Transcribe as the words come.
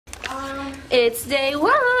It's day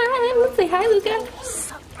one. Say hi, Luka.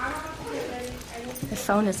 The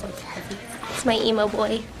phone is like heavy. It's my emo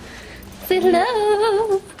boy. Say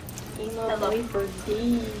hello. Emo boy for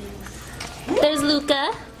these. There's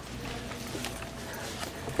Luka.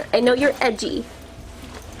 I know you're edgy.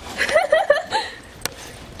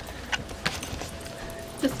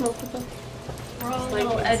 Just multiple. We're all a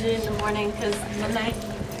little edgy in the morning because midnight.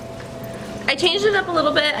 I changed it up a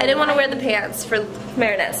little bit. I didn't want to wear the pants for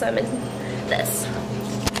Marinette, so I'm in this.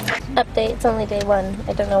 Update, it's only day one.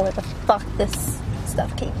 I don't know where the fuck this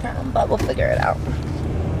stuff came from, but we'll figure it out.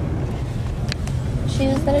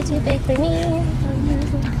 Shoes that are too big for me.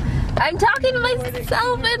 I'm talking to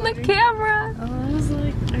myself in the camera. Oh, I was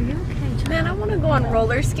like, are you okay? Man, I want to go on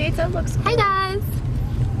roller skates. That looks cool. Hi guys.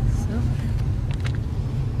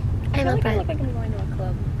 I feel like I look like I'm going to a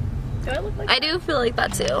club. Do I look like I do feel like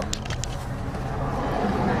that too.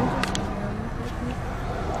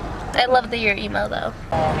 I love that you're emo though.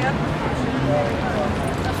 Yep.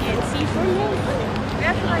 Can't see for me.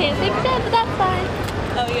 Can't see shit, but that's fine.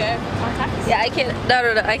 Oh, yeah. Yeah, I can't.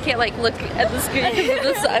 No, I can't like look at the screen because of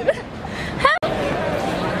the sun.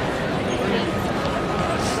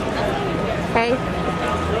 Hey.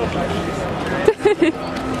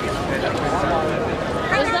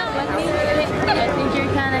 I think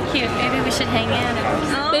you're kind of cute. Maybe we should hang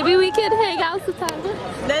out. Maybe we could hang out sometime.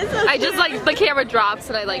 That's so I just like the camera drops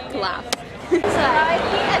and I like laugh.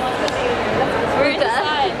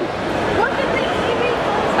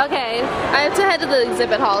 Okay, I have to head to the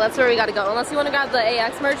exhibit hall. That's where we gotta go. Unless you want to grab the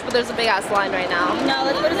AX merch, but there's a big ass line right now. No,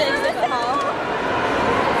 let's go to the exhibit hall.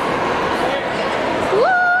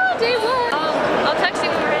 Woo! Day one! I'll text you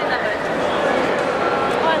when we're in that way.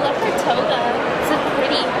 Oh, I love her toga. It's so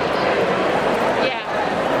pretty. Yeah.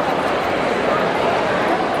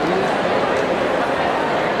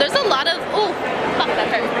 There's a lot of, oh, fuck, that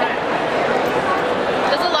hurt.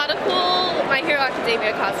 There's a lot of cool My Hero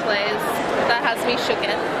Academia cosplays that has me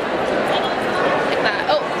shooken. Like that.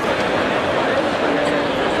 Oh.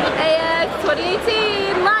 AX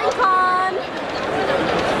 2018 LineCon.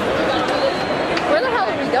 Where the hell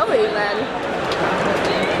are we going then?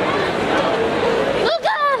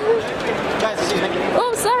 Luka!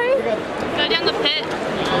 Oh, sorry. Go down the pit.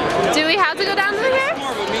 Do we have to go down through here?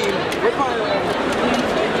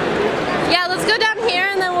 Yeah, let's go down here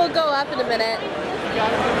and then we'll go up in a minute.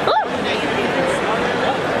 Oh.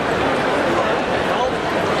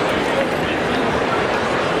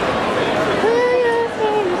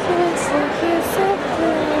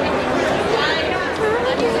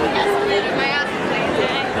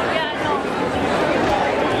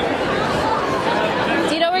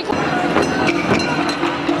 Do you know where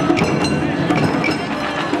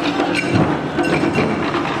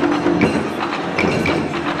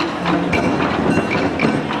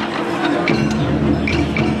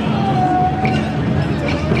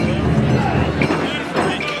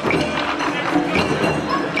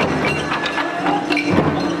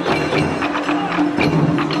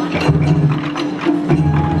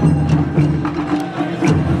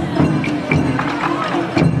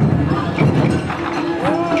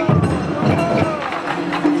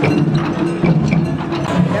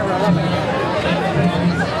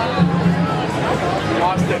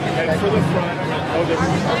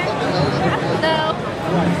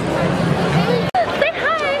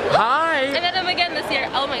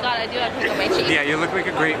Yeah, you look like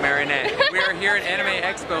a great Marinette. We are here at Anime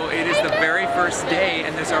Expo. It is the very first day,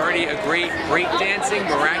 and there's already a great breakdancing,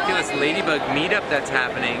 miraculous ladybug meetup that's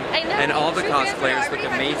happening. I know. And all the cosplayers look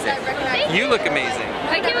amazing. You look amazing.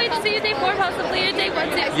 I can't wait to see you day 4, possibly, or day 1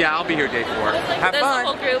 too. Yeah, I'll be here day 4. Have There's fun. a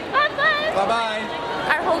whole group. Have fun. Bye-bye.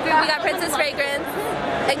 Our whole group, we got Princess Fragrance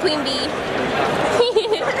and Queen Bee.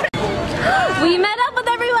 We met up with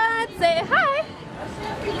everyone. Say hi.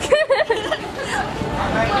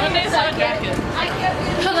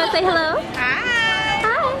 You want to say hello? Hi.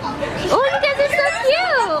 Oh, you guys are so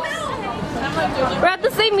cute. We're at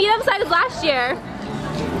the same meetup site as last year.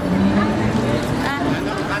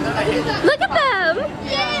 Look at them.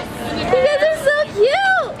 Yes. You guys are so cute.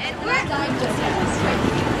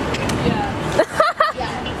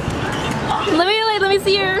 Let me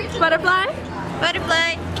see your butterfly.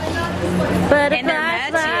 Butterfly. Butterfly,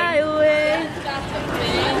 fly away.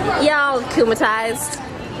 Y'all akumatized.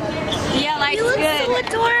 Yeah, like you look good. So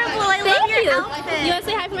adorable. I love your outfit. You want to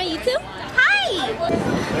say hi for my YouTube? Hi.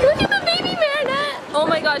 Look at the baby Marinette. Oh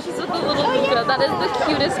my god, she's with the little Luka. That is the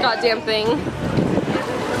cutest goddamn thing.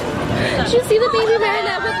 Did you see the baby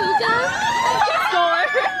Marinette with Luka? Score.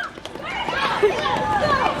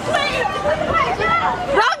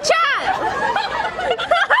 Wrong chat.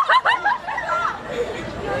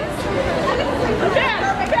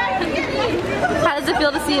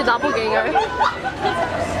 feel to see a doppelganger? No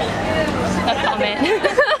comment.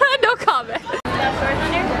 No comment. I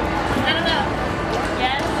don't know.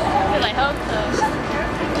 Yes? Well, I hope so.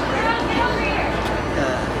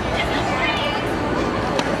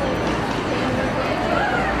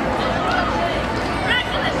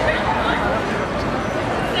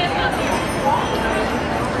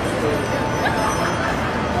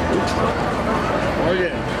 Oh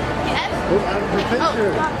yeah. Yes? Oh, out of the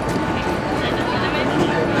picture.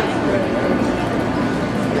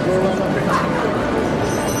 Go around up here.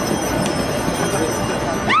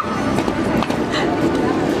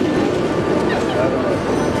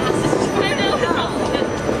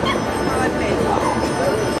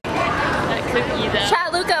 That cookie though. Chat,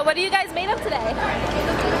 Luka, what are you guys made of today?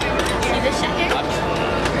 See this shit here?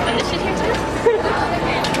 And this shit here too?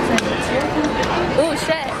 Ooh,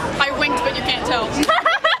 shit. I winked, but you can't tell.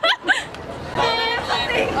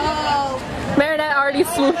 Marinette already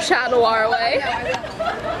swooped Chat Noir away.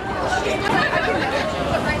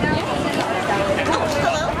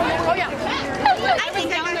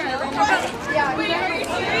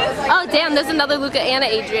 Oh damn, there's another Luka and an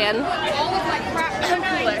Adrian. I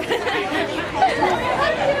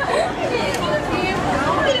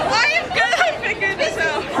am good. I figured this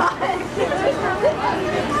out.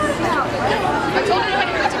 I told you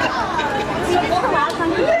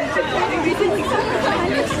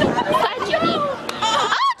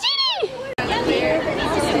Oh, Genie!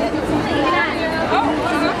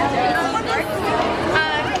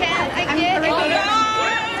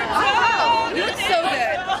 You look so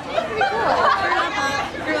good.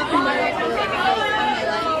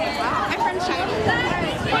 My friend's shiny.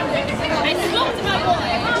 I smoked my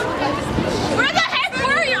boy. Where the heck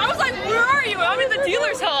were you? I was like, where are you? I'm in the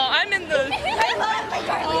dealer's hall. I'm in the...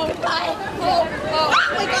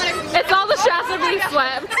 It's all the shots are being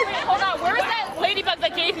swept. Hold on, where was that ladybug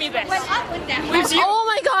that gave me this? Oh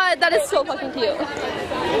my god, that is so fucking cute. Yeah,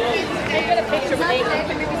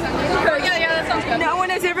 that sounds good. No one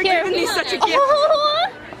has ever given me such a gift. Oh.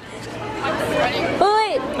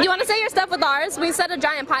 Wait, you want to say your stuff with ours? We set a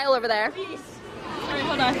giant pile over there.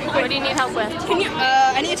 Hold on. What do you need help with? Can you,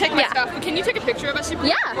 I need to take my stuff, but can you take a picture of us before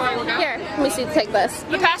I work out? Here, let me see, take this.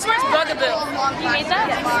 The password's Bugaboo. You made that?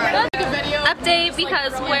 Update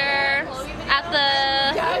because we're at the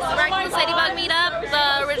Miraculous Ladybug meetup.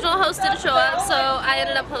 The original host didn't show up, so I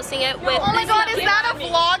ended up hosting it with. Oh my god, is that a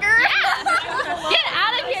vlogger? Yeah! Get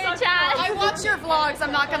out of here, Chad! I watch your vlogs,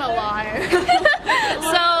 I'm not gonna lie.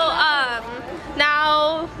 So,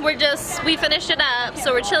 now we finished it up,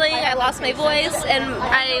 so we're chilling. I lost my voice and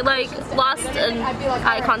I lost an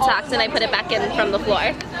eye contact and I put it back in from the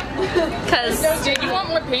floor. Cause Do you want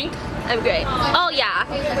more pink? I'm great. Oh yeah,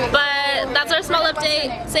 but that's our small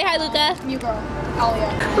update. Say hi, Luka.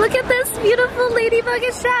 Look at this beautiful ladybug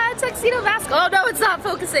and Shad tuxedo mask. Oh no, it's not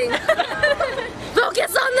focusing.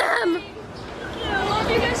 Focus on them.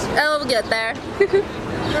 Oh, we'll get there.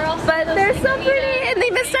 But they're so pretty and they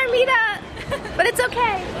missed our meetup. But it's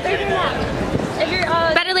okay. They're doing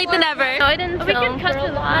that. Better late than never. No, I didn't film for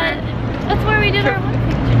a lot. That's where we did our one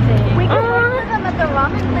picture thing. We can order them at the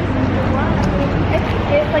ramen places as well.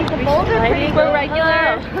 It's like the bowls are pretty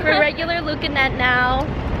We're regular lukanette now.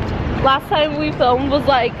 Last time we filmed was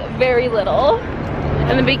like very little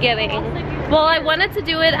in the beginning. Well, I wanted to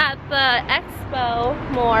do it at the expo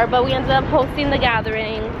more, but we ended up hosting the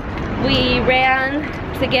gathering. We ran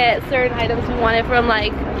to get certain items we wanted from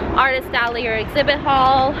like artist alley or exhibit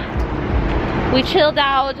hall. We chilled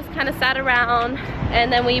out, just kind of sat around,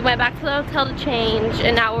 and then we went back to the hotel to change,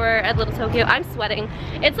 and now we're at Little Tokyo. I'm sweating.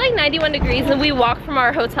 It's like 91 degrees and we walked from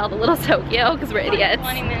our hotel to Little Tokyo because we're idiots.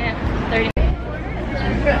 20 minutes, 30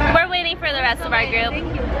 We're waiting for the rest of our group.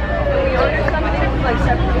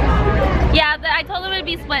 Yeah, I told them it'd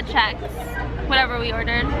be split checks, whatever we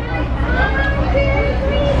ordered.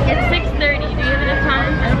 It's 6:30. Do you have enough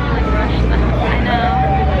time? I don't want to rush them. I know.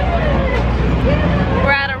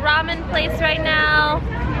 We're at a ramen place right now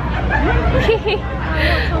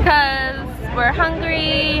because we're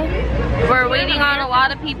hungry. We're waiting on a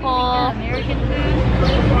lot of people.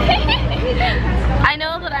 I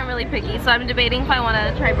know that I'm really picky, so I'm debating if I want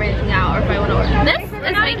to try branching out or if I want to order. This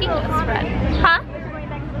is making us spread. Huh?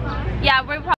 Yeah, we're probably